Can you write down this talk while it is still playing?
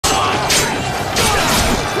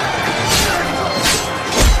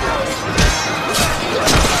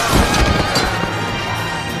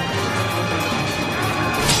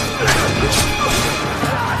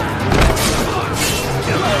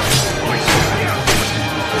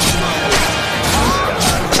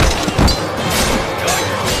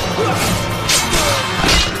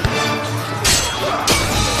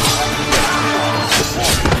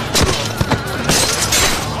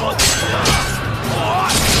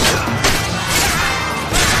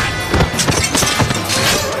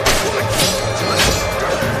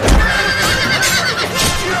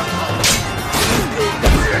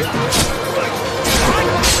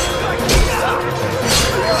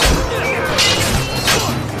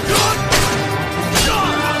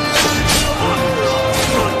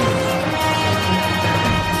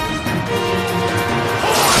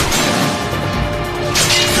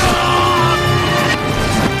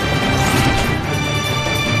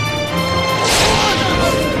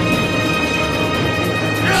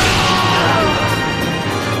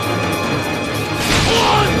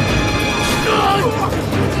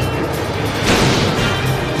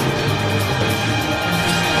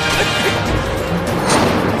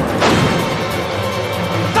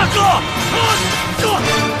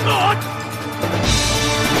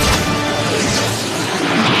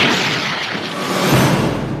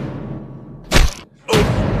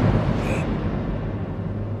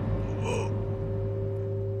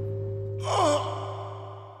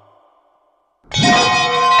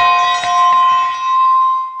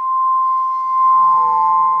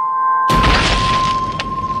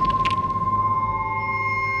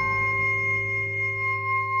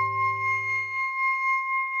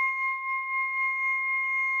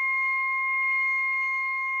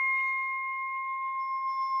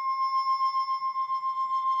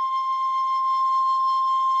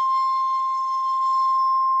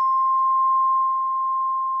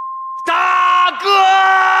好，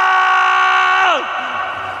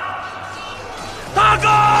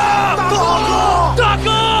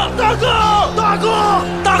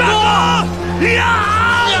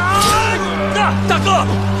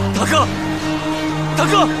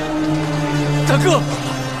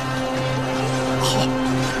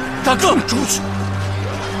大哥，出去，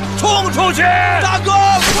冲出去！大哥，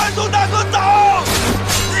快送大哥走！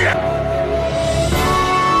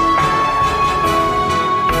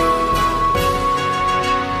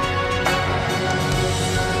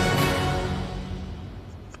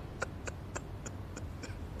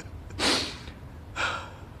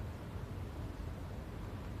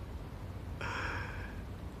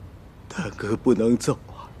大哥不能走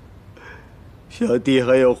啊！小弟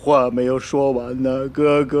还有话没有说完呢，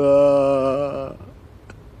哥哥，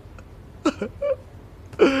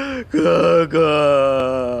哥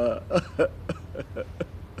哥。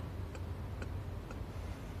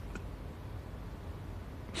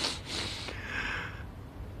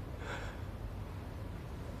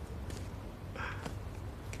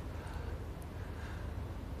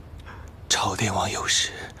朝天王有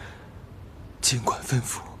事，尽管吩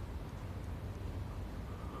咐。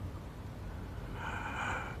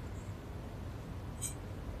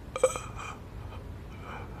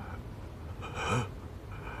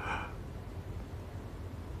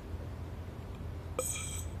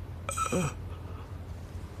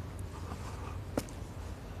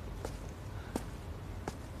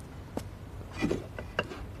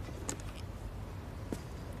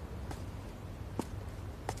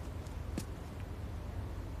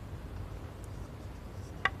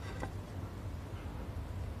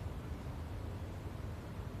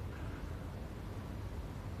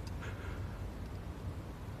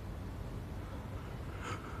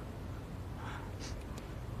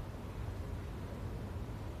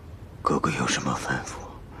哥哥有什么吩咐？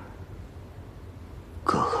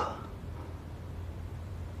哥哥，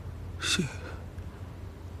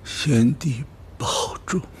先帝保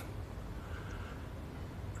重。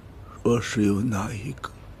若是有哪一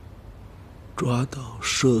个抓到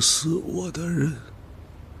射死我的人，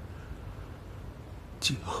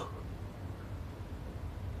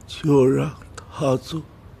就让他做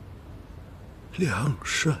梁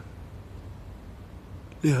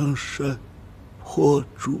山破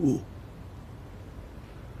主。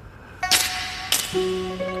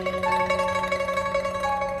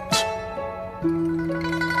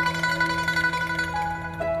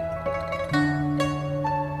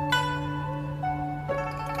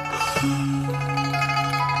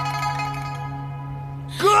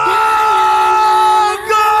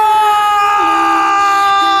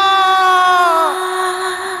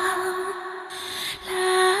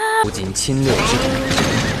不仅侵略之徒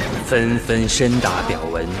纷纷申达表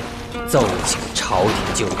文，奏请朝廷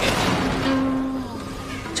救援。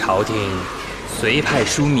朝廷遂派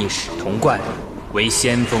枢密使童贯为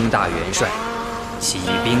先锋大元帅，起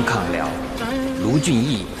兵抗辽。卢俊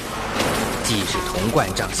义既是童贯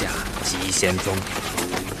帐下急先锋。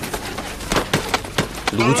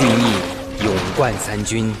卢俊义勇冠三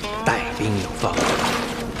军，带兵有方，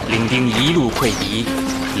领兵一路溃敌，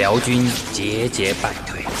辽军节节败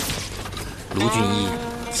退。卢俊义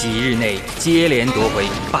几日内接连夺回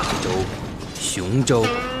霸州、雄州、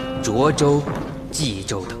涿州、冀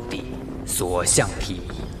州等地，所向披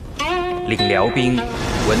靡，令辽兵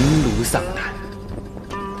闻卢丧胆。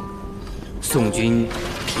宋军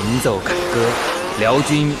频奏凯歌，辽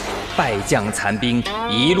军败将残兵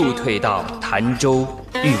一路退到潭州、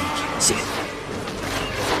玉田县。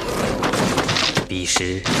彼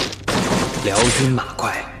时，辽军马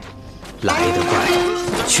快，来得快，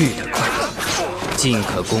去得快，进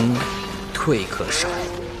可攻，退可守。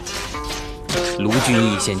卢俊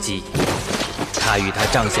义献计，他与他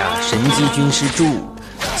帐下神机军师朱武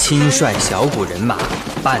亲率小股人马，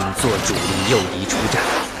扮作主力诱敌出战，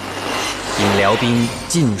引辽兵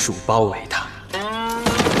尽数包围他。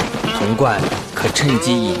童贯可趁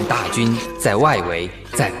机引大军在外围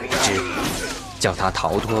再围之，叫他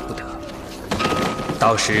逃脱不得。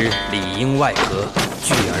到时里应外合，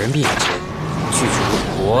拒而灭之，去除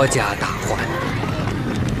国家大患。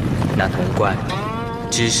那童贯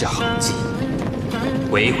知是好计，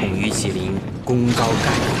唯恐于其陵功高盖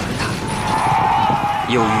主他，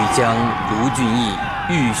又欲将卢俊义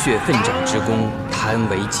浴血奋战之功贪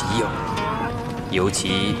为己有。尤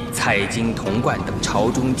其蔡京、童贯等朝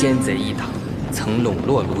中奸贼一党曾笼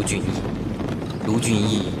络卢俊义，卢俊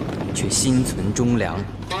义却心存忠良，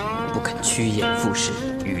不肯趋炎附势，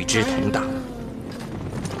与之同党。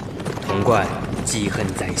童贯记恨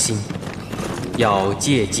在心，要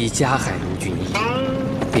借机加害卢俊义，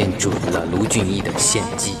便准了卢俊义的献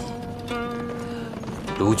计。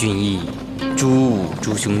卢俊义、朱武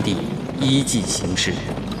诸兄弟依计行事，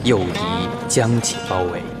诱敌将其包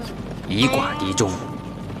围，以寡敌众，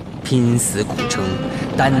拼死苦撑，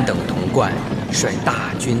单等童贯率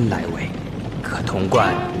大军来围。可童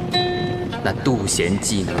贯那妒贤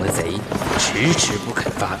技能的贼迟迟不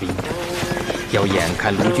肯发兵，要眼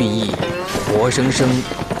看卢俊义活生生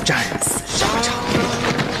战死沙场。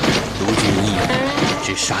卢俊义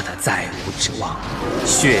只杀得再无指望，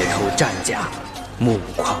血透战甲，目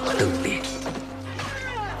眶登裂。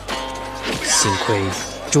幸亏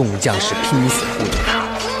众将士拼死护着他，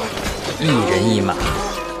一人一马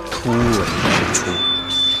突围而出。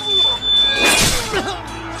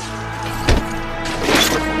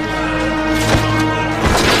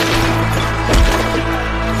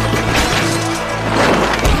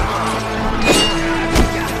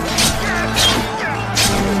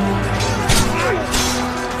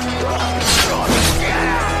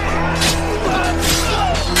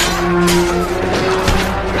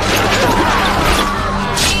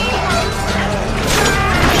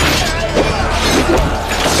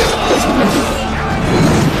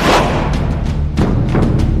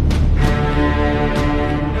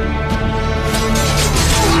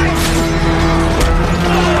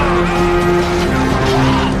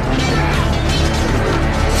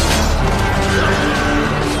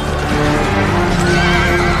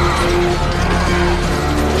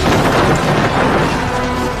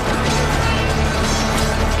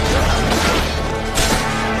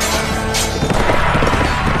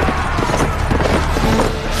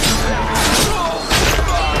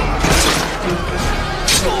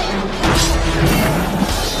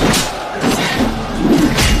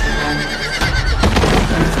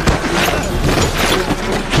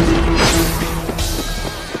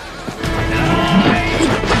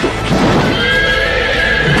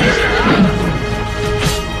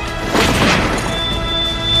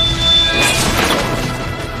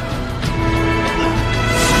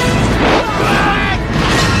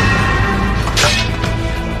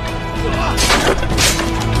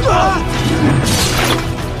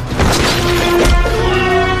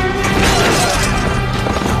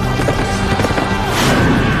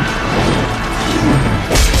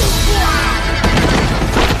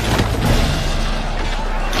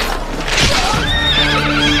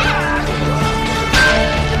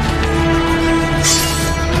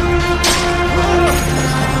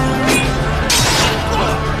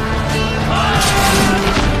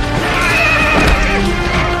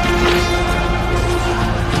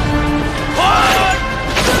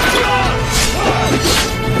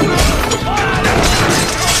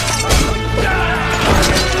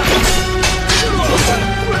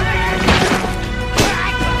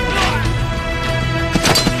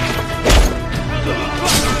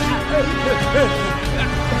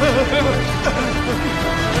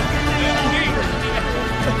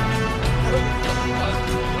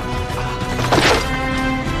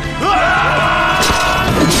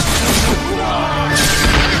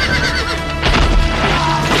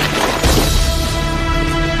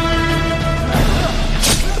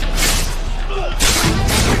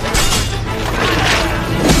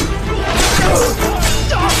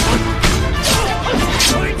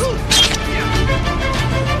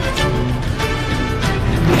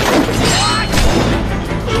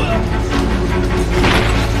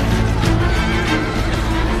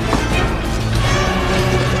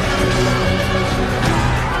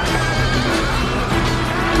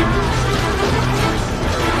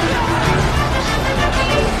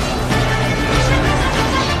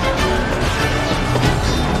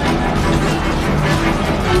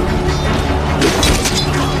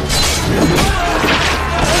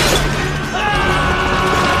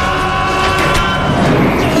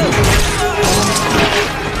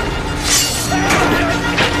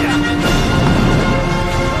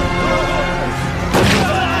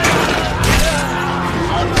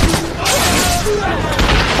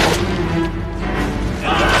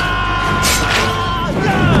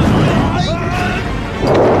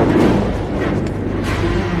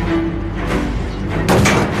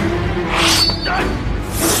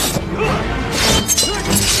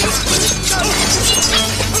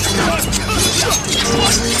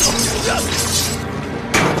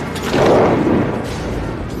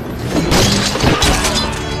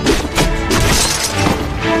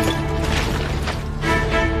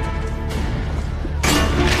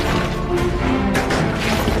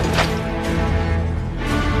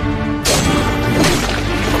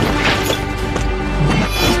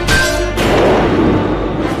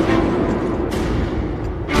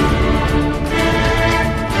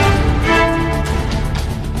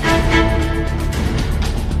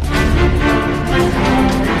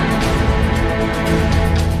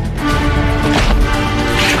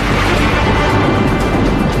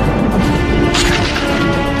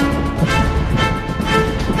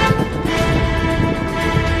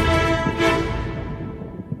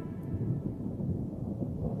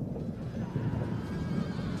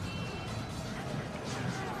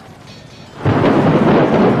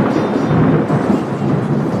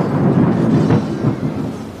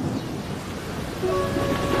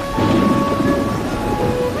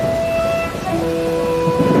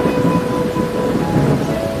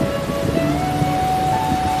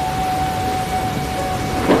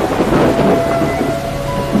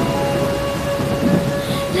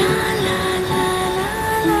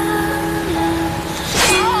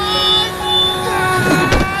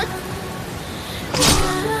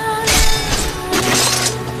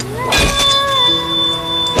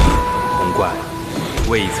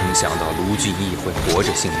曾想到卢俊义会活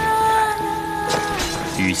着性命回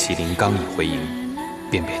来。玉麒麟刚一回营，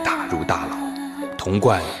便被打入大牢。童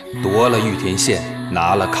贯夺了玉田县，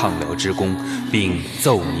拿了抗辽之功，并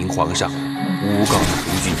奏明皇上，诬告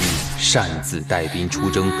卢俊义擅自带兵出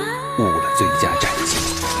征，误了最佳战机。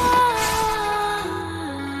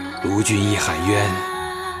卢俊义喊冤，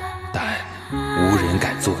但无人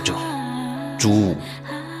敢作证，朱武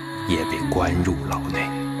也被关入牢内。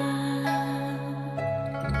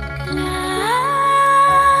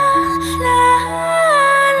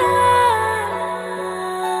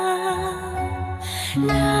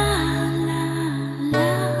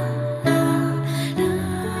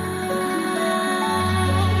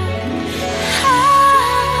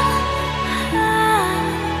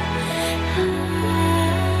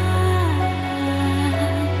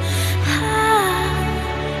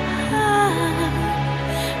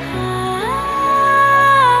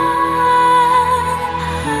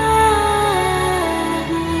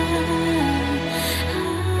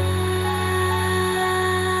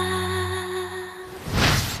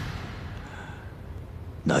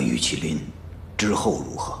那玉麒麟之后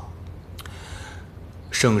如何？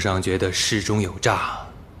圣上觉得事中有诈，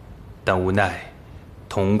但无奈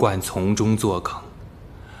童贯从中作梗。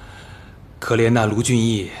可怜那卢俊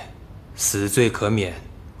义，死罪可免，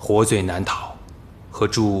活罪难逃，和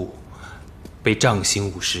朱武被杖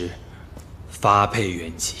刑50，发配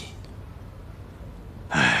原籍。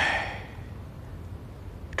唉，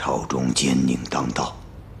朝中奸佞当道，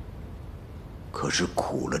可是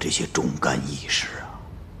苦了这些忠肝义士啊。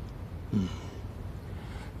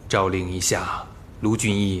诏令一下，卢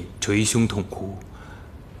俊义捶胸痛哭，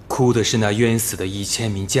哭的是那冤死的1000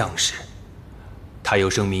名将士。他又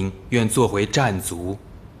声明愿做回战卒，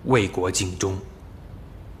为国尽忠。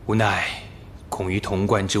无奈恐于童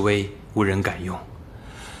贯之威，无人敢用，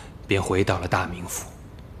便回到了大名府。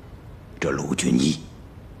这卢俊义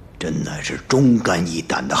真乃是忠肝义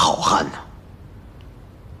胆的好汉呐，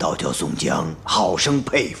倒叫宋江好生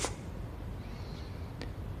佩服。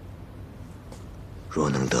若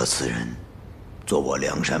能得此人做我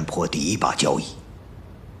梁山泊第一把交椅，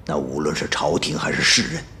那无论是朝廷还是世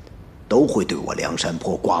人，都会对我梁山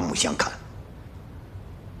泊刮目相看。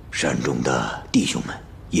山中的弟兄们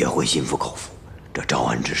也会心服口服，这招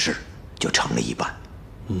安之事就成了一半。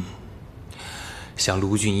像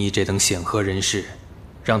卢俊义这等显赫人士，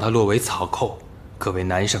让他落为草寇，可谓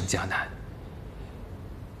难上加难。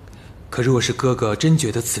可若是哥哥真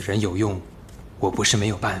觉得此人有用，我不是没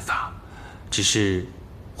有办法，只是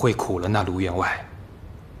会苦了那卢员外。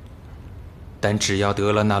但只要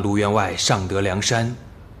得了那卢员外上得梁山，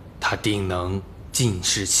他定能尽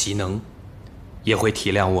释其能，也会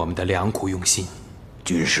体谅我们的良苦用心。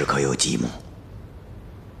军师可有计谋？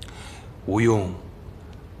无用，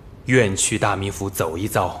愿去大名府走一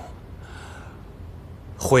遭，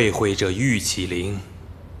会会这玉麒麟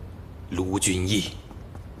卢俊义。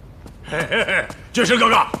嘿嘿嘿，军师哥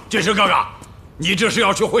哥，军师哥哥，你这是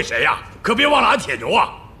要去会谁呀？可别忘了俺铁牛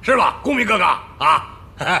啊，是吧，公明哥哥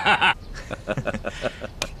啊？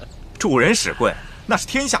主人使棍，那是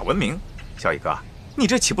天下闻名。小乙哥，你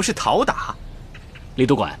这岂不是讨打？李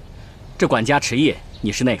督管，这管家持业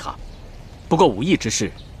你是内行，不过武艺之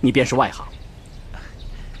事你便是外行。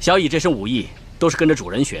小乙这身武艺都是跟着主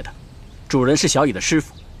人学的，主人是小乙的师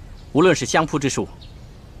傅，无论是相扑之术，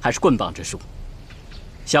还是棍棒之术，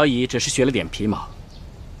小乙只是学了点皮毛，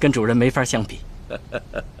跟主人没法相比。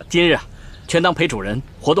今日啊，全当陪主人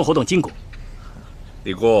活动活动筋骨。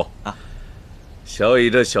李姑啊，小乙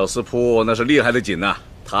这小司扑那是厉害的紧呐，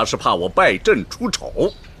他是怕我败阵出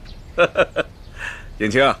丑。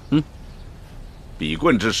燕青，比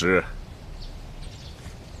棍之时，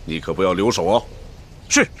你可不要留手哦。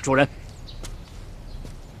是主人。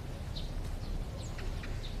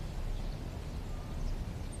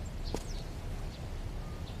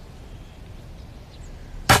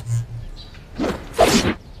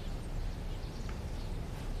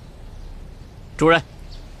主人，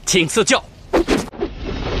请赐教。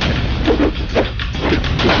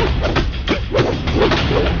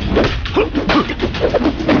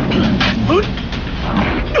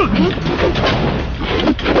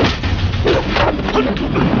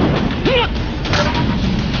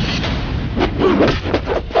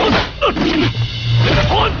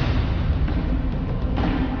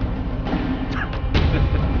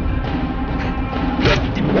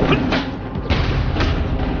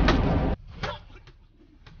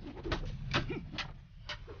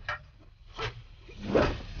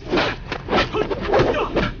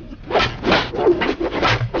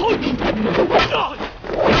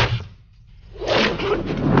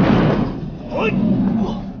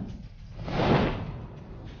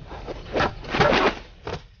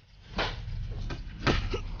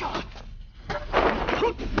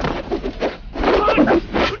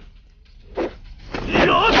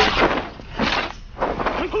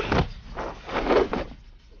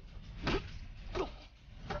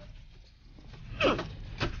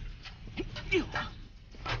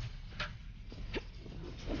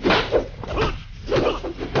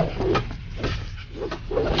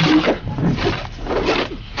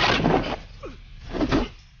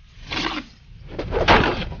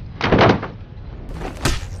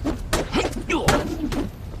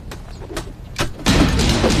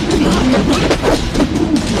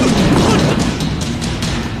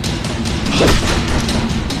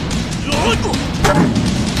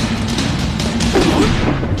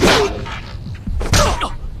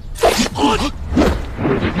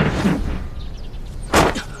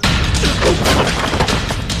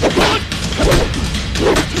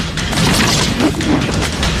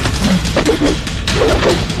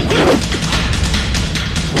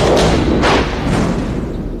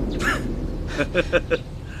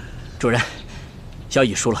主人，小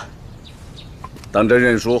乙输了。当真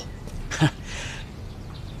认输？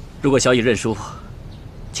如果小乙认输，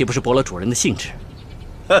岂不是驳了主人的兴致？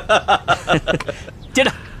接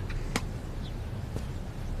着，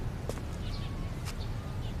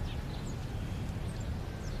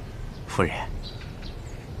夫人，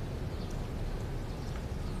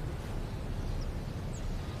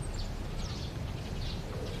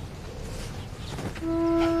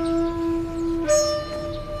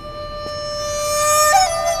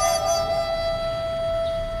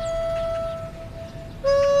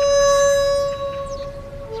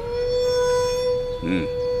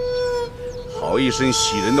好一身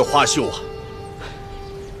喜人的花绣啊！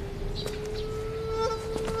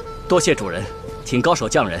多谢主人，请高手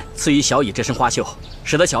匠人赐予小乙这身花绣，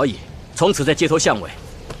使得小乙从此在街头巷尾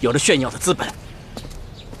有了炫耀的资本。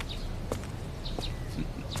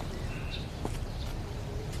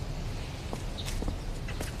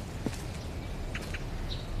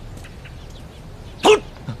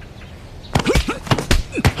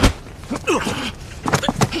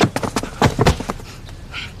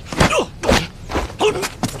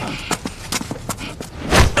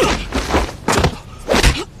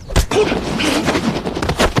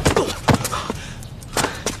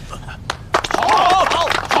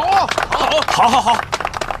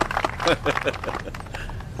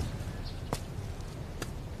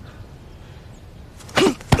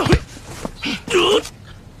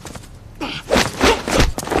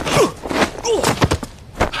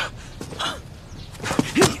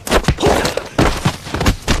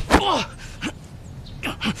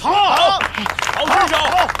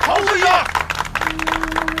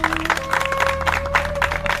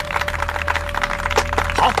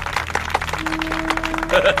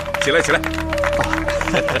起来，起来！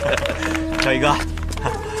小乙哥，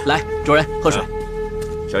来，主人喝水。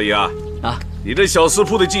小乙啊，啊，你这小司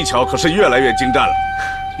铺的技巧可是越来越精湛了，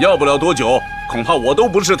要不了多久，恐怕我都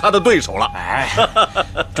不是他的对手了。哎，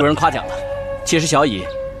主人夸奖了。其实小乙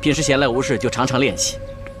平时闲来无事就常常练习，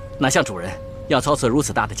哪像主人要操持如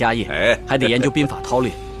此大的家业，还得研究兵法韬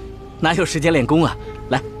略，哪有时间练功啊？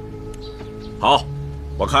来，好，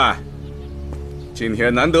我看今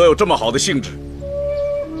天难得有这么好的兴致。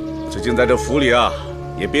最近在这府里啊，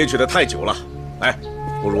也憋屈得太久了。哎，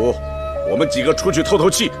不如我们几个出去透透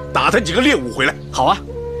气，打探几个猎物回来。好啊。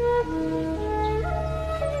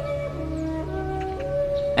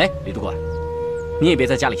哎，李督官，你也别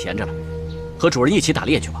在家里闲着了，和主人一起打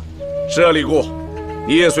猎去吧。是啊，李姑，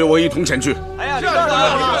你也随我一同前去。哎呀，是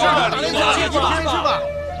吧？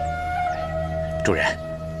主人，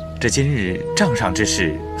这今日账上之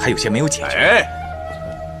事还有些没有解决。哎，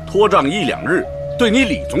拖账1、2日，对你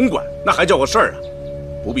李总管那还叫个事儿啊？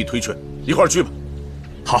不必推却，一块儿去吧。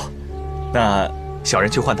好，那小人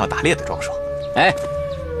去换套打猎的装束。哎，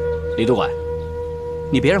李督管，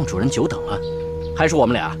你别让主人久等了，还是我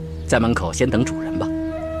们俩在门口先等主人吧。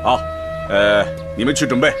好，你们去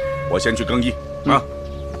准备，我先去更衣啊。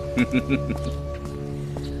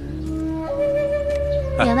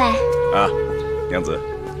员外啊，娘子。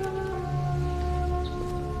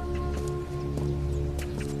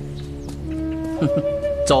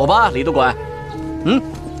走吧，李督管。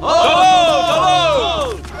走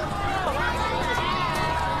喽！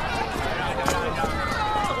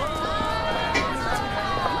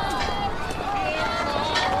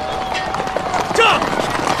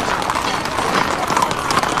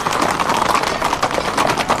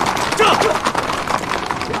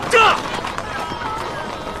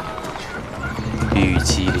玉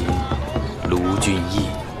麒麟，卢俊义。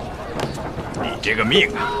你这个命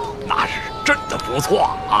啊，那是真的不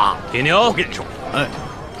错啊！铁牛，我跟你说，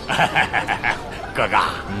哥哥，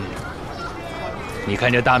你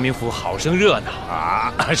看这大名府好生热闹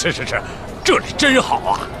啊！是，这里真好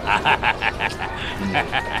啊！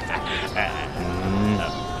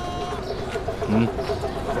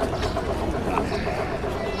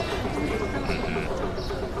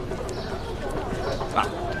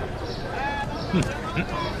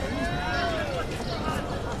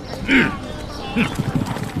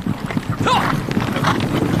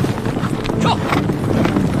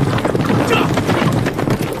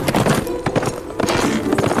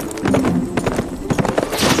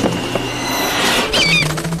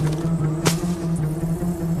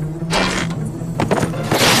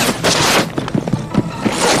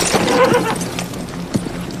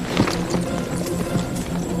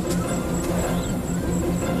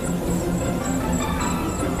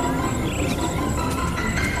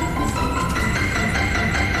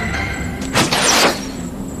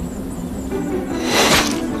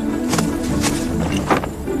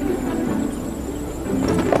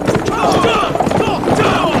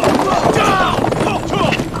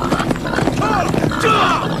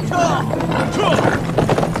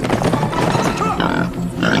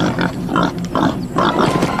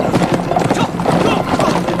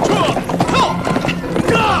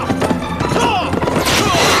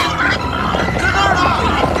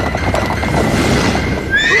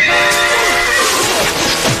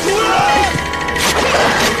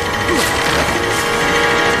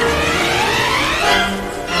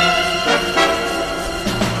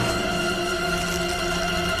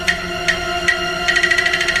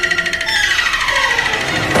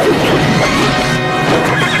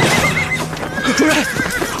主人，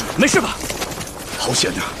没事吧？好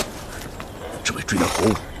险呀！这位追难猴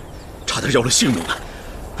差点要了性命了。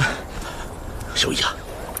小乙啊，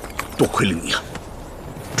多亏了你啊！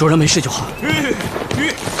主人没事就好。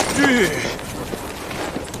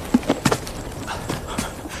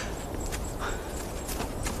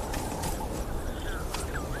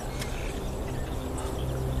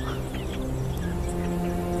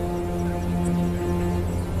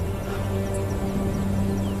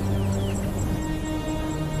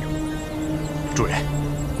主人，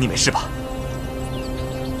你没事吧？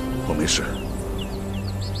我没事。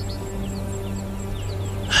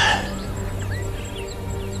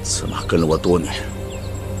此马跟了我多年，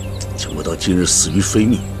经不到今日死于非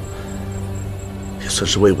命，也算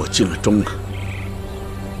是为我尽了忠啊。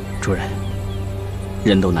主人，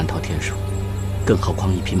人都难逃天数，更何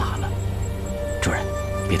况一匹马呢？主人，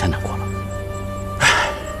别太难过了。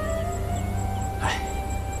哎，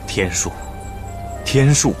天数，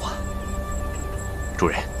天数啊！主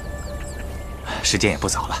人，时间也不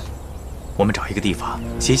早了，我们找一个地方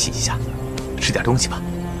歇息一下，吃点东西吧。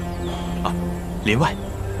啊，林外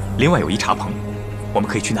有一茶棚，我们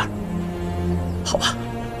可以去那儿。好吧，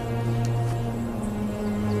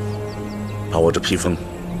把我这披风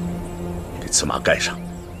给此马盖上，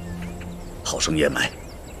好生掩埋，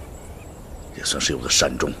也算是有个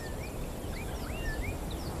善终。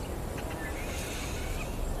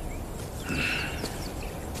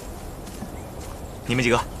你们几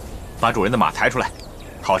个，把主人的马抬出来，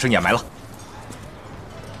好生掩埋了。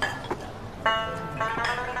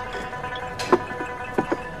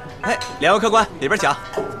哎，两位客官，里边请。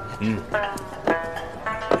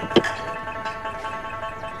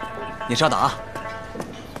你稍等啊。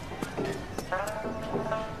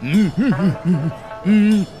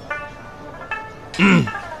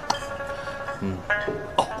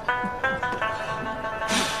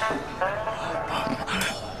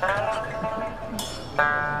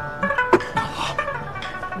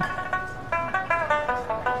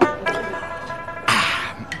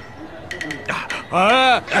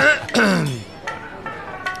哎，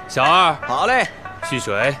小二，好嘞。蓄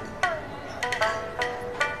水。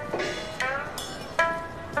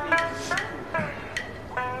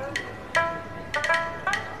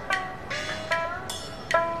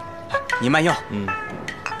你慢用。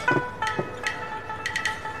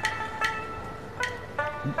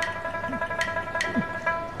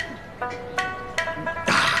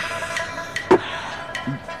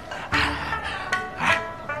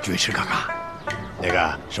尉迟哥哥，那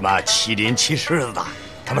个什么麒麟骑狮子的，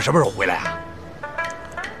他们什么时候回来啊？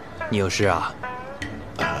你有事啊？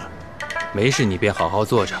没事，你便好好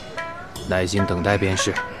坐着，耐心等待便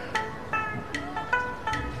是。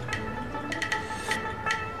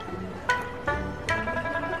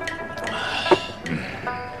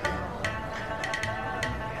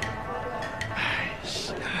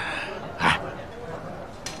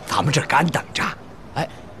咱们这干等着，哎，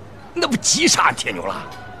那不急杀俺铁牛了？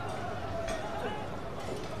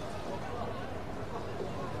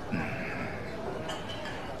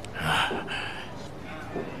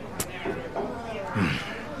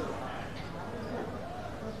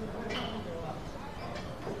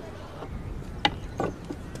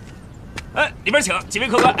哎，里边请，几位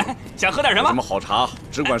客官，想喝点什么？什么好茶，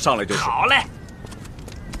只管上来就行。好嘞。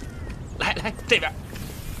来这边。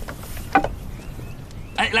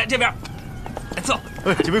哎，来这边，来坐。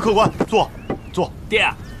哎，几位客官，坐。爹，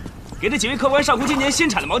给这几位客官上壶今年新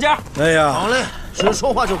产的毛尖。哎呀，好嘞，是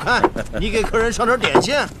说话就开。你给客人上点点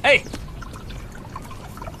心。哎。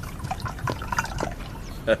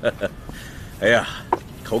哎呀，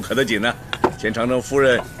口渴得紧呢，先尝尝夫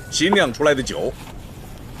人新酿出来的酒。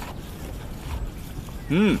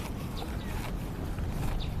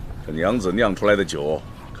这娘子酿出来的酒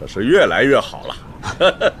可是越来越好了。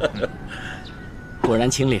果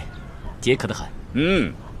然清冽，解渴得很。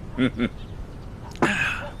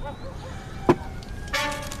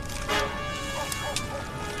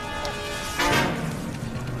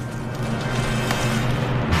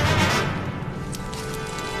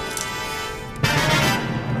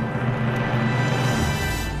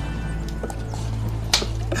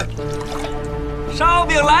烧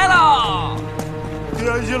饼来了，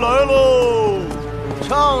点心来喽，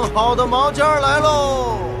上好的毛尖来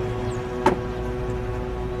喽。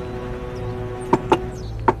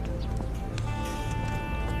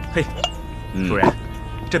嘿，主人，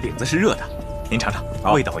这饼子是热的，您尝尝，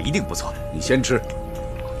味道一定不错。你先吃，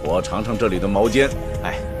我尝尝这里的毛尖。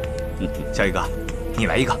哎，小宇哥，你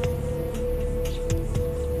来一个。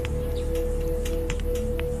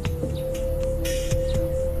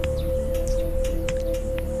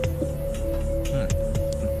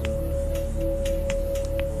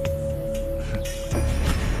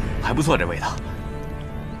还不错，这味道。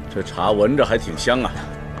这茶闻着还挺香啊。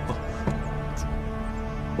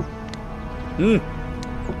嗯，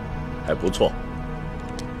还不错。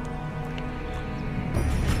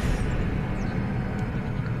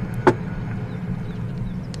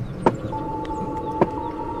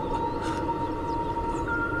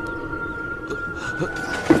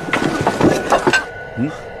嗯。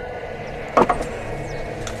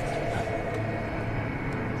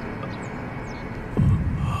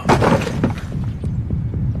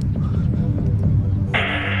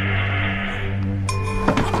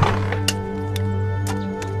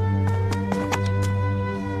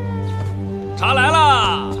茶来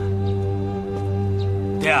了，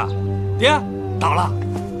爹，爹，倒了，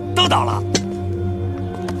都倒了。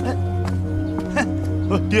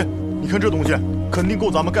爹，你看这东西，肯定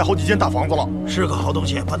够咱们盖好几间大房子了。是个好东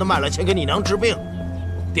西，把它卖了，钱给你娘治病。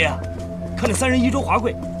爹，看这3人衣着华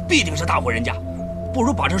贵，必定是大户人家，不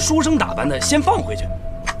如把这书生打扮的先放回去，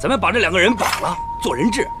咱们把这2个人绑了，做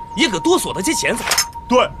人质，也可多索得些钱财。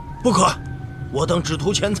对，不可，我等只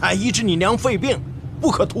图钱财，医治你娘肺病。不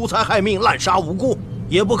可图财害命，滥杀无辜，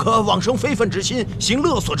也不可妄生非分之心，行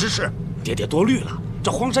勒索之事。爹爹多虑了，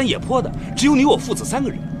这荒山野坡的，只有你我父子3个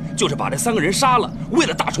人，就是把这3个人杀了，为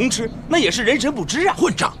了大虫吃，那也是人神不知啊！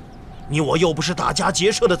混账！你我又不是打家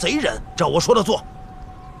劫舍的贼人，照我说的做，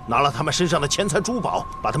拿了他们身上的钱财珠宝，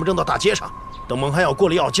把他们扔到大街上，等蒙汗药过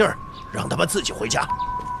了药劲儿，让他们自己回家。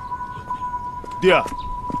爹，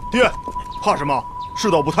怕什么？世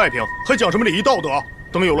道不太平，还讲什么礼仪道德？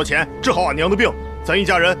等有了钱，治好俺娘的病。咱一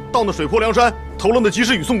家人到那水泊梁山，投了那及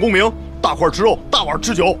时雨送功名，大块吃肉，大碗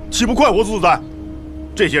吃酒，岂不快活自在？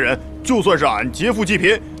这些人就算是俺劫富济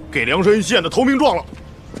贫，给梁山献的投名状了。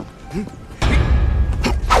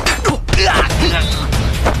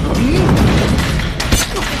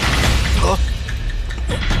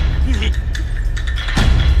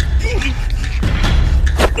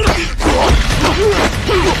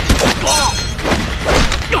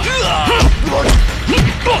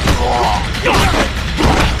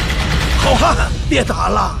好汉，别打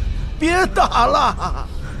了，别打了！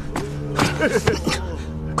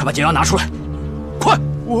快把解药拿出来，快！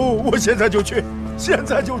我现在就去，现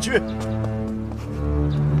在就去。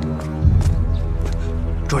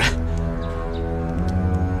主人，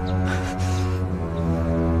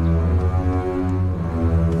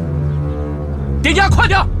店家，快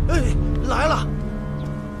点！哎，来了。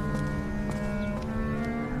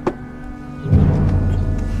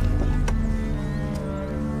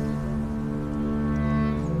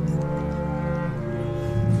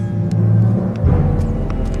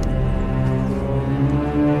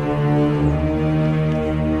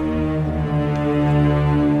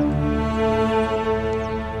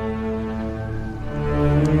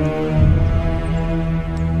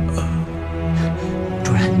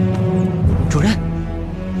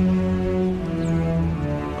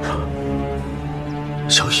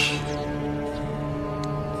小雨，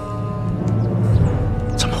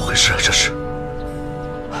怎么回事啊？这是？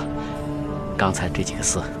刚才这几个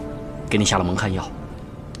厮给你下了蒙汗药，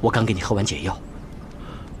我刚给你喝完解药。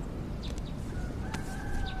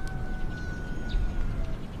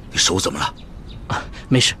你手怎么了？啊，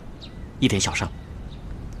没事，一点小伤。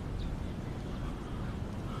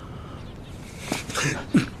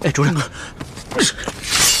哎，主任，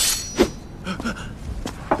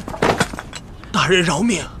大人饶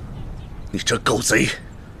命！你这狗贼！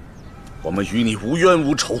我们与你无冤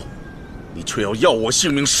无仇，你却要要我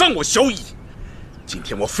性命，伤我小乙。今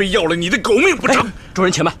天我非要了你的狗命不成！主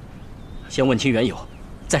人且慢，先问清缘由，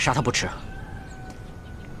再杀他不迟。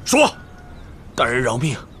说，大人饶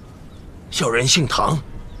命！小人姓唐，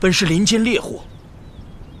本是林间猎户，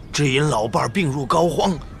只因老伴病入膏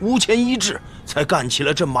肓，无钱医治，才干起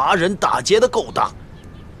了这麻人打劫的勾当。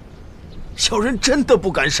小人真的不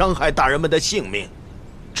敢伤害大人们的性命，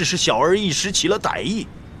只是小儿一时起了歹意，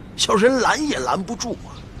小人拦也拦不住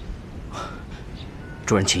啊。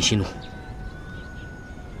主人请息怒，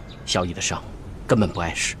小乙的伤根本不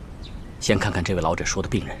碍事，先看看这位老者说的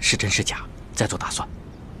病人是真是假，再做打算。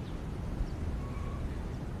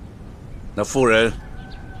那妇人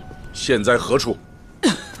现在何处？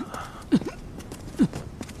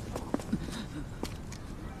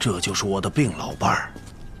这就是我的病老伴儿。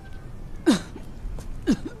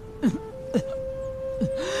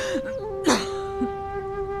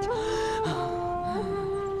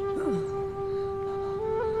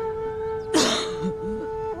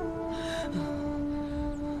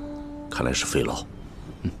看来是肺痨。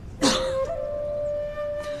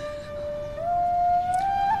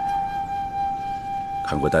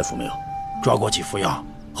看过大夫没有？抓过几副药，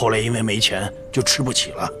后来因为没钱就吃不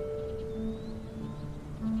起了。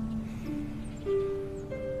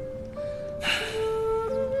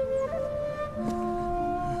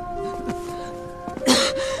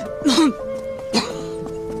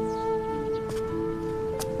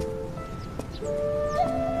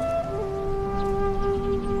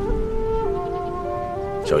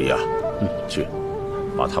小乙啊，去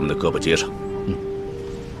把他们的胳膊接上。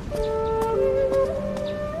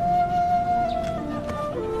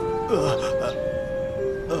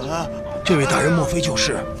这位大人莫非就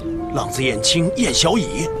是浪子燕青燕小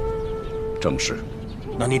乙？正是。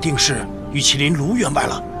那你定是玉麒麟卢员外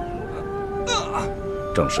了？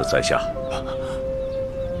正是在下。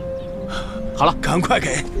好了，赶快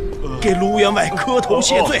给卢员外磕头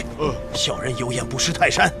谢罪。小人有眼不识泰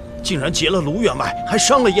山，竟然劫了卢员外，还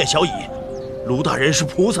伤了燕小乙。卢大人是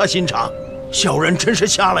菩萨心肠，小人真是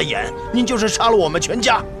瞎了眼。您就是杀了我们全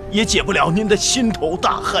家，也解不了您的心头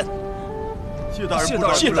大恨。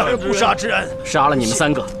谢大人不杀之恩，杀了你们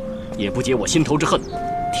3个，也不解我心头之恨，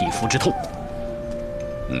体肤之痛。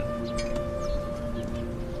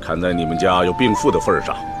看在你们家有病父的份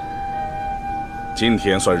上，今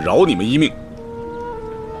天算饶你们一命。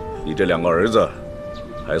你这2个儿子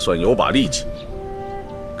还算有把力气，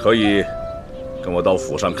可以跟我到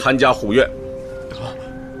府上看家护院。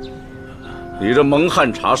你这蒙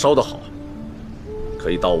汗茶烧得好，可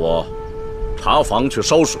以到我茶房去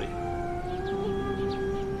烧水。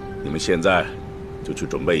你们现在就去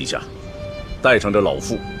准备一下，带上这老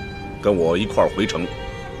妇，跟我一块儿回城，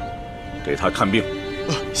给他看病。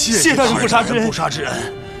谢大人不杀之恩，不杀之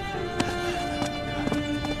恩。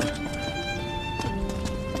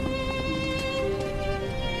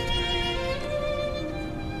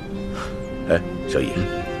哎，小乙，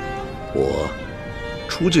我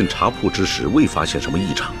初进茶铺之时未发现什么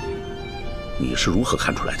异常，你是如何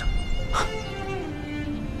看出来的？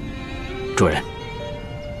主人，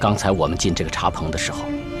刚才我们进这个茶棚的时候，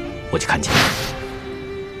我就看见了。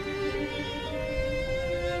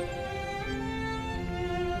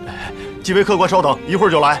几位客官稍等，一会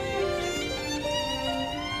儿就来。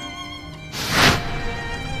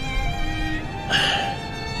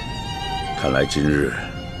看来今日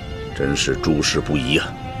真是诸事不宜啊，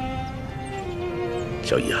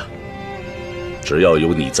小乙啊，只要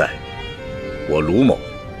有你在，我卢某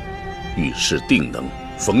遇事定能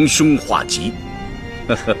逢凶化吉。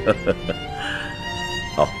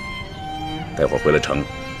好，待会儿回了城，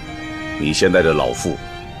你先带着老妇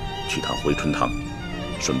去趟回春堂，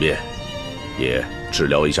顺便也治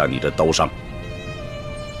疗一下你的刀伤。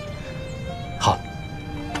好，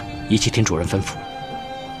一切听主人吩咐。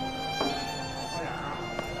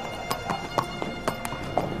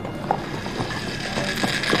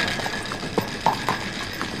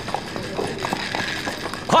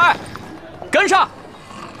快，跟上！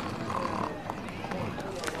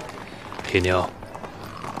铁牛，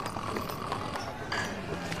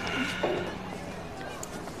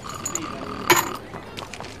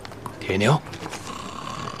铁牛。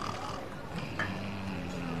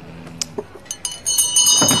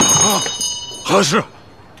是。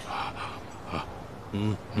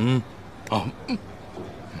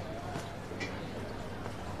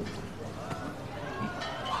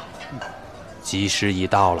吉时已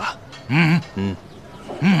到了。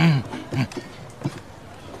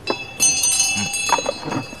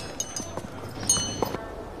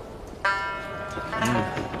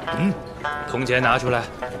铜钱拿出来。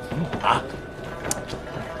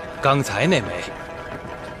刚才那枚，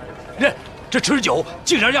这持酒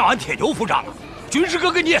竟然让俺铁牛付账啊！军师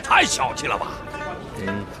哥哥，你也太小气了吧！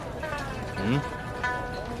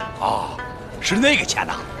是那个钱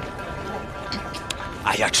呐！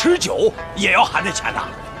哎呀，持酒也要含那钱呐！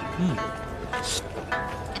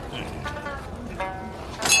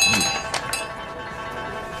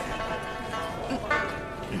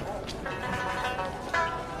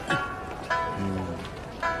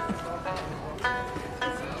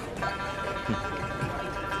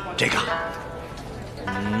这个，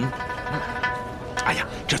哎呀，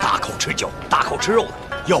这大口吃酒，大口吃肉的，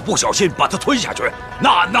要不小心把它吞下去，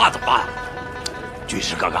那怎么办啊？军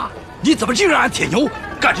师哥哥，你怎么竟让俺铁牛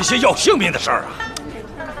干这些要性命的事儿啊？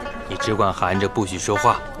你只管含着不许说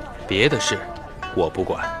话，别的事我不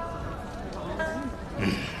管。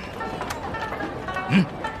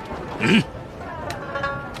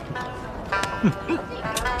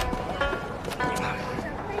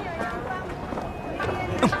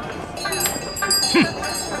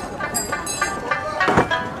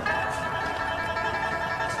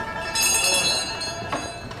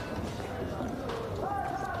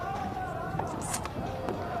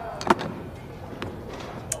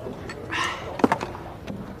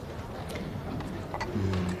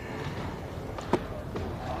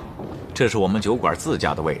这是我们酒馆自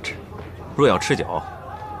家的位置，若要吃酒，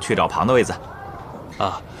去找旁的位子。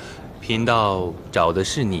啊，贫道找的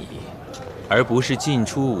是你，而不是进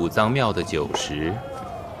出五脏庙的酒食。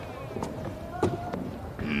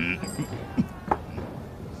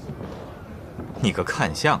你个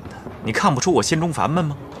看相的，你看不出我心中烦闷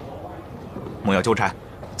吗？莫要纠缠，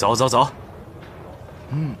走走走。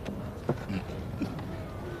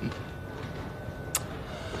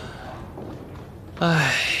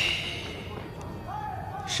唉，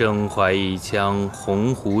身怀一腔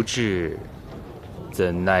鸿鹄志，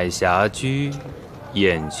怎奈霞居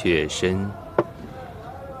燕雀身。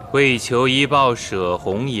为求一报舍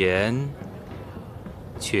红颜，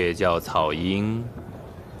却教草鹰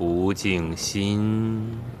不尽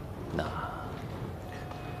心呐。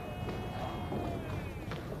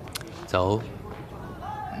走。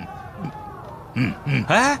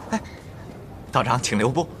哎，道长，请留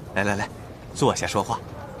步。来来来，坐下说话。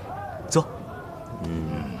坐。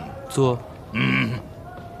坐。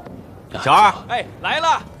小二，哎，来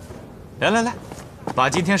了。来，把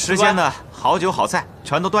今天时鲜的好酒好菜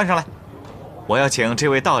全都端上来，我要请这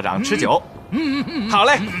位道长吃酒。好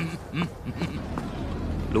嘞。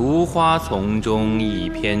芦花丛中一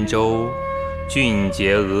扁舟，俊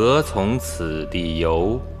杰娥从此地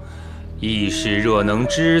游。义士若能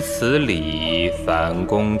知此理，反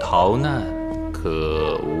攻逃难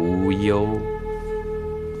可无忧。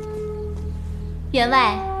员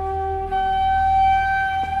外。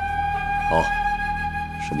哦，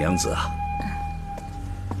是娘子啊。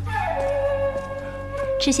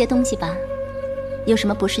吃些东西吧，有什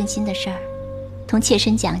么不顺心的事儿，同妾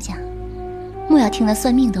身讲讲，莫要听那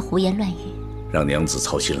算命的胡言乱语。让娘子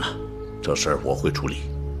操心了，这事儿我会处理。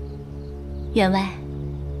员外，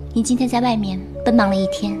你今天在外面奔忙了一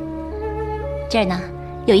天，这儿呢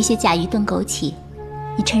有一些甲鱼炖枸杞，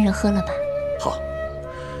你趁热喝了吧。好，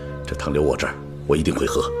这汤留我这儿，我一定会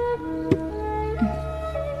喝。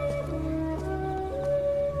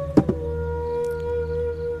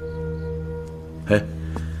哎，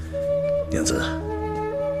娘子，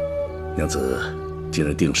今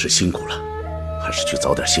日定是辛苦了，还是去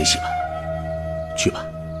早点歇息吧。去吧。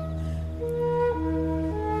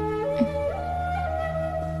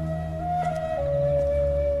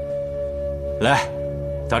来，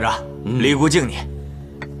道长，李姑敬你。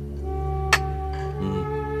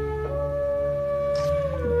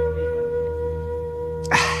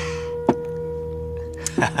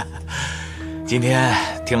今天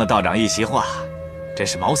听了道长一席话，真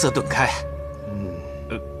是茅塞顿开。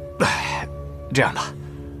这样吧，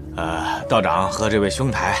道长和这位兄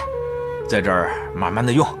台在这儿慢慢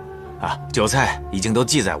的用，啊，酒菜已经都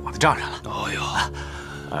记在我的账上了。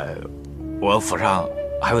哎呦，我府上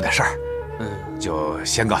还有点事儿，就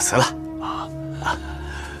先告辞了。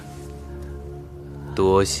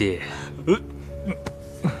多谢。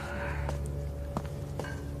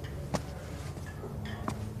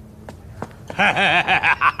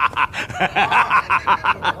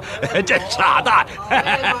真傻蛋！马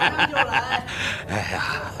上就来。哎呀，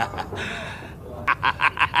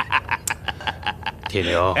铁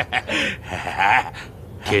牛，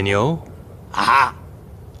铁牛啊，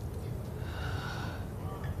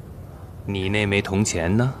你那枚铜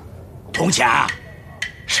钱呢？铜钱？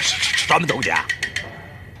什么铜钱？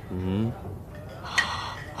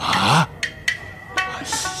啊？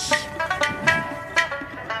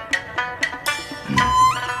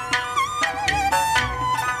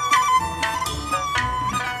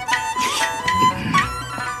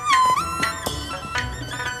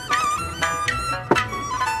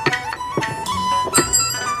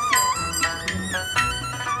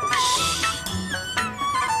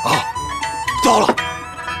糟了，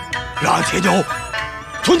让铁牛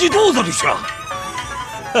吞进肚子里去了。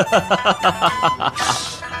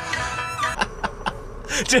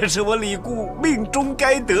这是我李固命中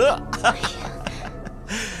该得。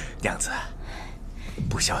娘子，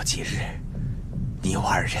不消几日，你我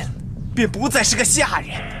二人便不再是个下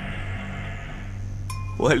人。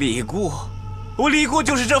我李固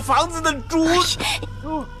就是这房子的主。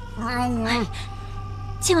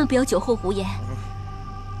千万不要酒后胡言，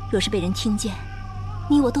若是被人听见，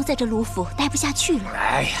你我都在这卢府待不下去了。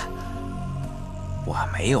哎呀，我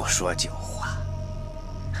没有说酒话。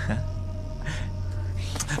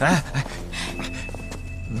哎，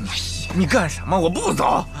你干什么？我不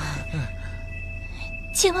走。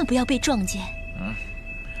千万不要被撞见。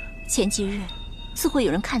前几日似乎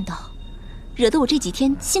有人看到，惹得我这几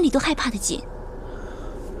天心里都害怕的紧。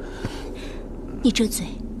你这嘴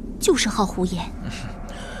就是好胡言。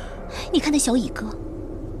你看那小乙哥。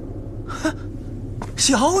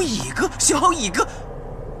小乙哥，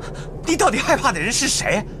你到底害怕的人是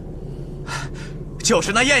谁？就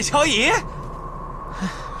是那燕小乙。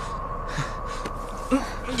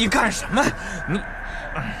你干什么？你，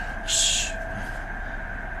嘘，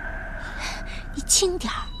你轻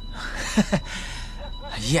点儿。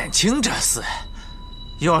燕青这厮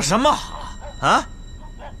有什么好？啊？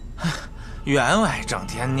员外整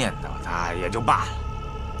天念叨他也就罢了，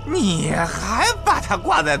你还把他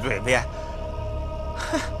挂在嘴边。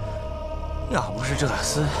哼，要不是这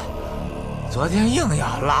厮昨天硬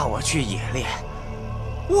要拉我去野猎，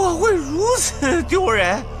我会如此丢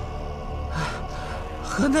人，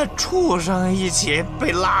和那畜生一起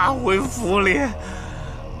被拉回府里。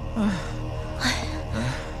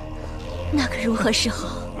那可如何是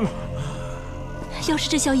好？要是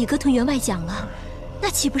这小乙哥同员外讲了，那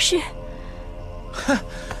岂不是？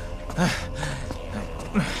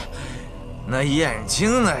那燕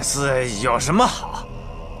青那厮有什么好？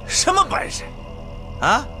什么本事？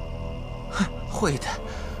啊？会的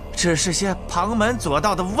只是些旁门左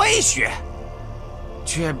道的微学，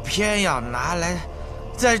却偏要拿来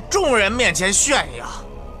在众人面前炫耀。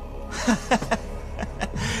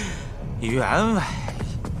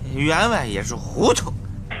员外也是糊涂，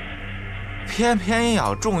偏偏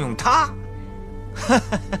要重用他。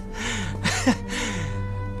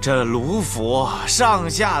这卢府上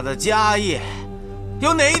下的家业，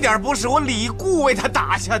有哪一点不是我李固为他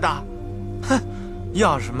打下的？哼，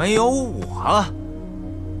要是没有我，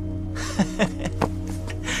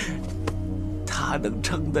他能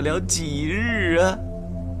撑得了几日啊？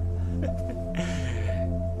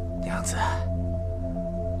娘子，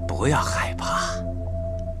不要害怕。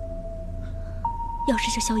要是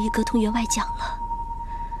这小乙哥同员外讲了，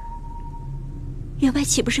员外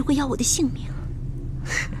岂不是会要我的性命？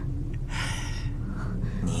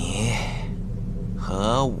你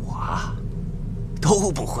和我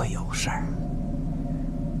都不会有事儿。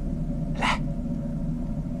来，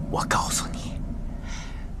我告诉你，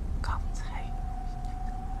刚才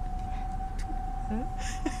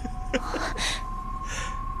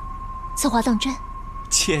此话当真？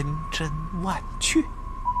千真万确。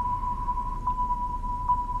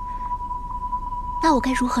那我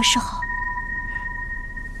该如何是好？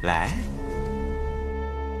来。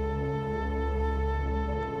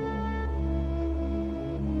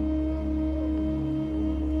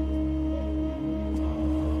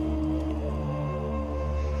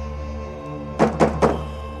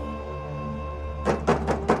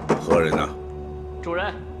何人呢？主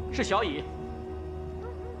人，是小乙。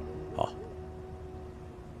好，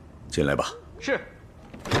进来吧。是。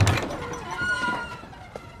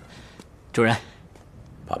主人，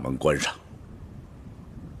把门关上。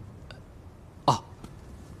哦。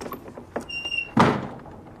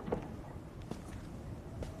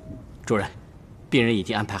主人，病人已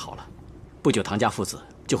经安排好了，不久唐家父子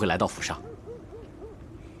就会来到府上。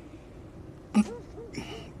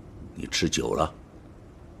你吃酒了？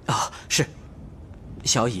啊，是。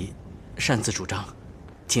小乙擅自主张，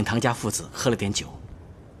请唐家父子喝了点酒。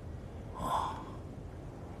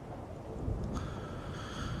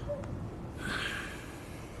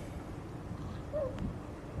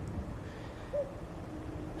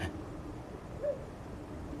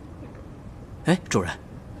哎，主人，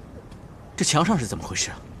这墙上是怎么回事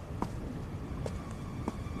啊？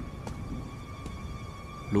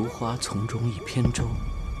芦花丛中一扁舟，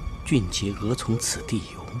俊杰俄从此地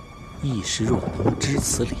游。一时若能知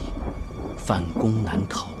此理，反攻难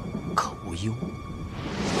逃可无忧。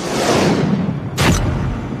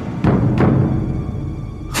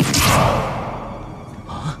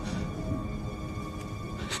啊！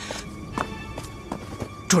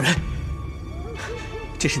主人！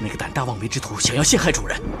这是那个胆大妄为之徒想要陷害主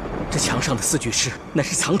人。这墙上的4具尸乃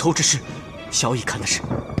是藏头之尸，小乙看的是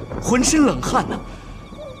浑身冷汗呐。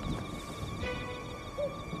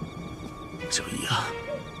小乙啊，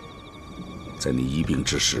在你一病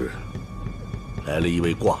之时，来了一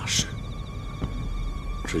位卦师，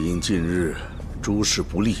只因近日诸事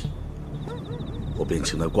不利，我便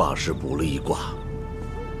请那卦师卜了一卦。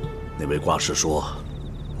那位卦师说，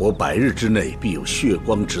我100日之内必有血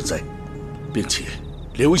光之灾，并且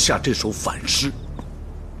留下这首反诗。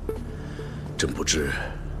真不知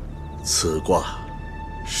此卦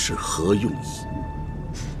是何用意？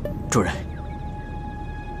主人，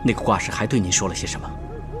那个卦师还对您说了些什么？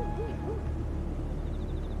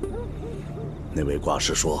那位卦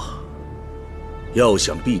师说，要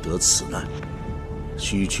想避得此难，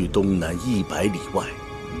须去东南100里外。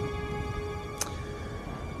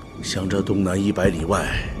想这东南100里外，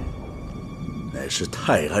乃是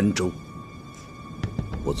泰安州。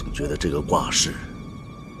我总觉得这个卦师，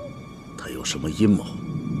他有什么阴谋？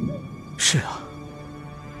是啊，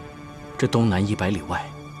这东南100里外，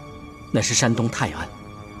乃是山东泰安。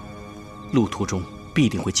路途中必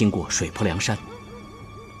定会经过水泊梁山。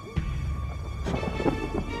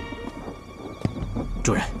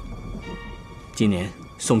主人，今年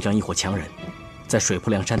宋江一伙强人在水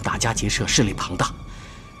泊梁山打家劫舍，势力庞大。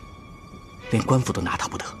连官府都拿他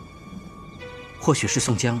不得。或许是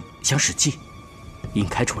宋江想使计，引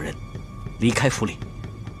开楚人，离开府里，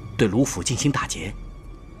对卢府进行打劫。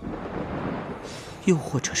又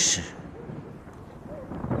或者是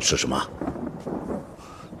什么？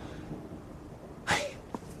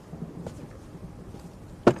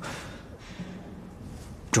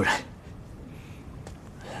主人，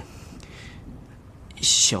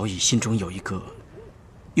小乙心中有一个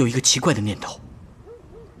奇怪的念头。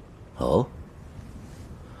哦，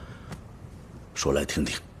说来听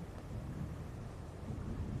听。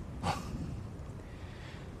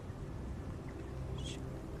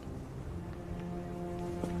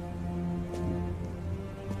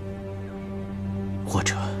或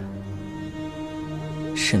者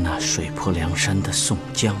是那水泊梁山的宋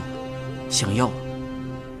江，想要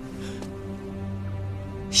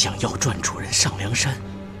赚主人上梁山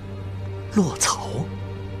落草。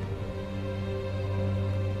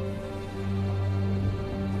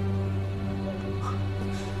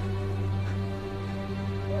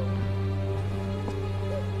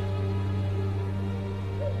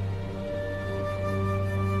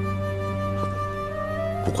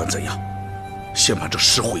不管怎样，先把这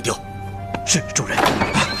诗毁掉。是，主人。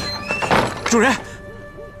主人，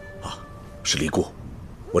啊，是李固，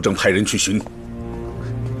我正派人去寻你。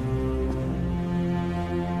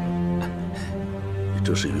你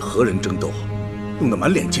这是与何人争斗？弄得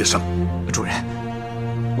满脸皆伤。主人，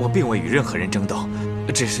我并未与任何人争斗，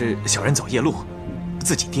只是小人走夜路，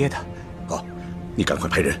自己跌的。好，你赶快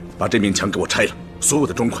派人把这面墙给我拆了，所有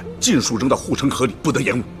的砖块尽数扔到护城河里，不得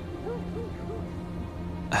延误。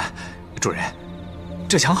主人，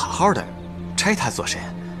这墙好好的，拆它做甚？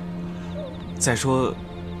再说，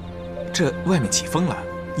这外面起风了，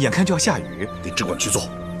眼看就要下雨。你只管去做，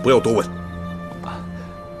不要多问。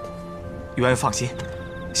员外放心，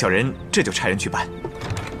小人这就差人去办。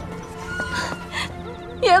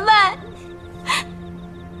员外，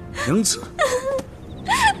娘子，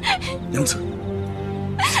娘子，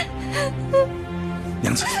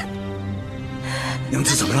娘子，娘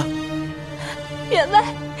子怎么了？员外。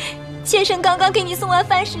妾身刚刚给你送完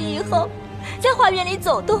饭食以后，在花园里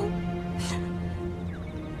走动，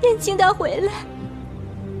燕青他回来，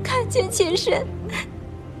看见妾身，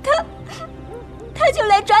他就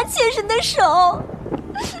来抓妾身的手。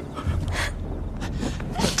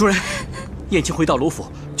主人，燕青回到卢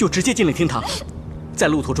府就直接进了厅堂，在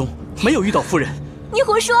路途中没有遇到夫人。你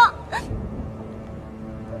胡说！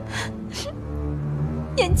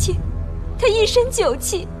燕青，他一身酒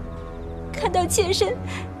气，看到妾身。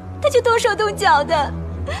他就动手动脚的，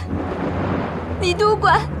李督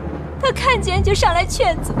管，他看见就上来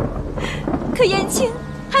劝阻，可燕青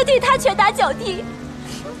还对他拳打脚踢。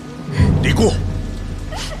李固，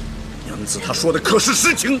娘子她说的可是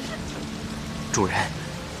实情？主人，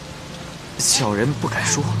小人不敢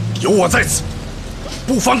说。有我在此，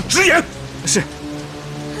不妨直言。是。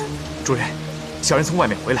主人，小人从外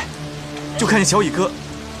面回来，就看见小乙哥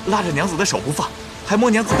拉着娘子的手不放，还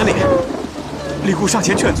摸娘子的脸。李固上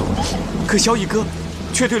前劝阻，可小乙哥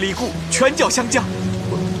却对李固拳脚相加。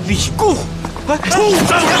李固，畜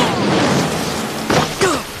生！主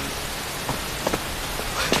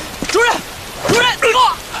人，主人，主人，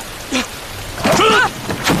主人，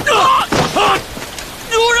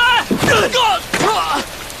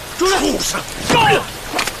畜生！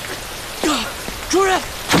主人，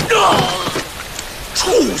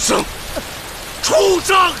畜生！畜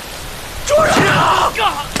生！主人！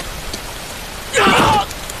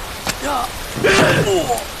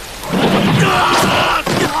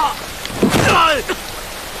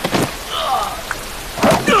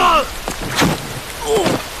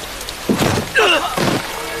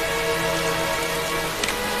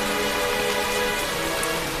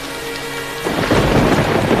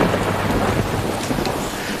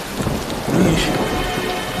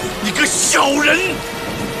你个小人，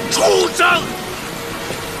畜生！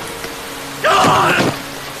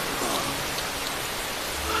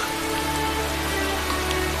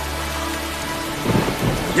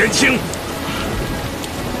燕青，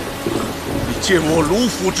你见我卢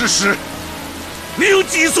府之时，你有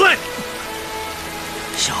几岁？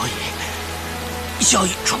小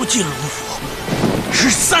乙初进卢府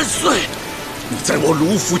13岁。你在我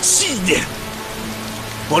卢府7年，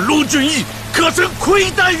我卢俊义可曾亏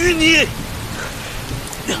待于你？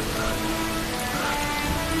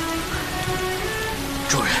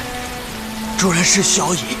主人视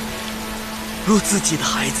小乙如自己的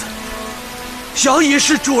孩子，小乙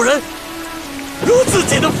视主人如自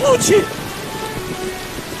己的父亲。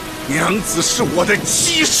娘子是我的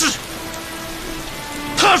妻室，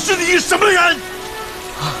她是你什么人？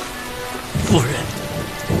夫人，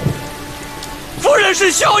夫人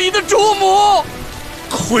是萧逸的主母。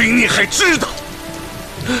亏你还知道！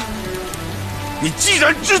你既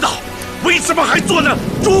然知道，为什么还做那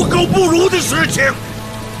猪狗不如的事情？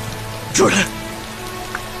主人，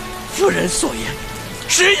夫人所言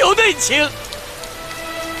实有内情。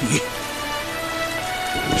你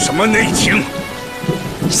什么内情？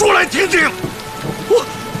说来听听。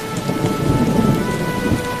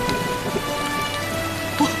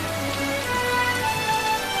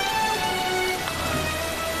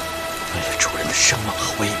为了主人的声望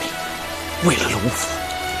和威名，为了龙府，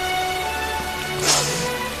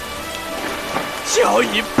萧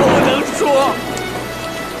逸不能说。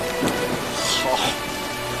好，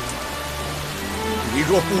你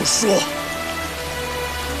若不说，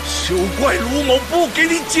休怪卢某不给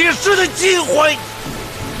你解释的机会。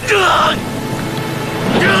主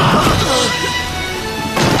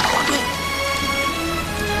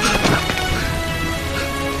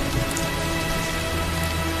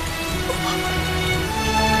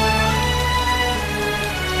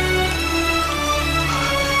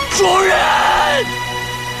人，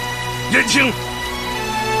燕青，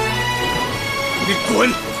你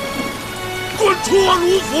滚出我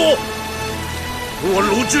卢府！我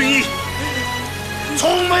卢俊义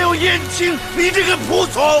从没有燕青你这个仆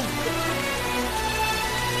从。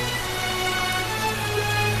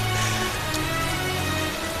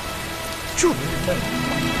主人，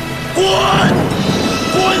滚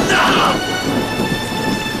呐！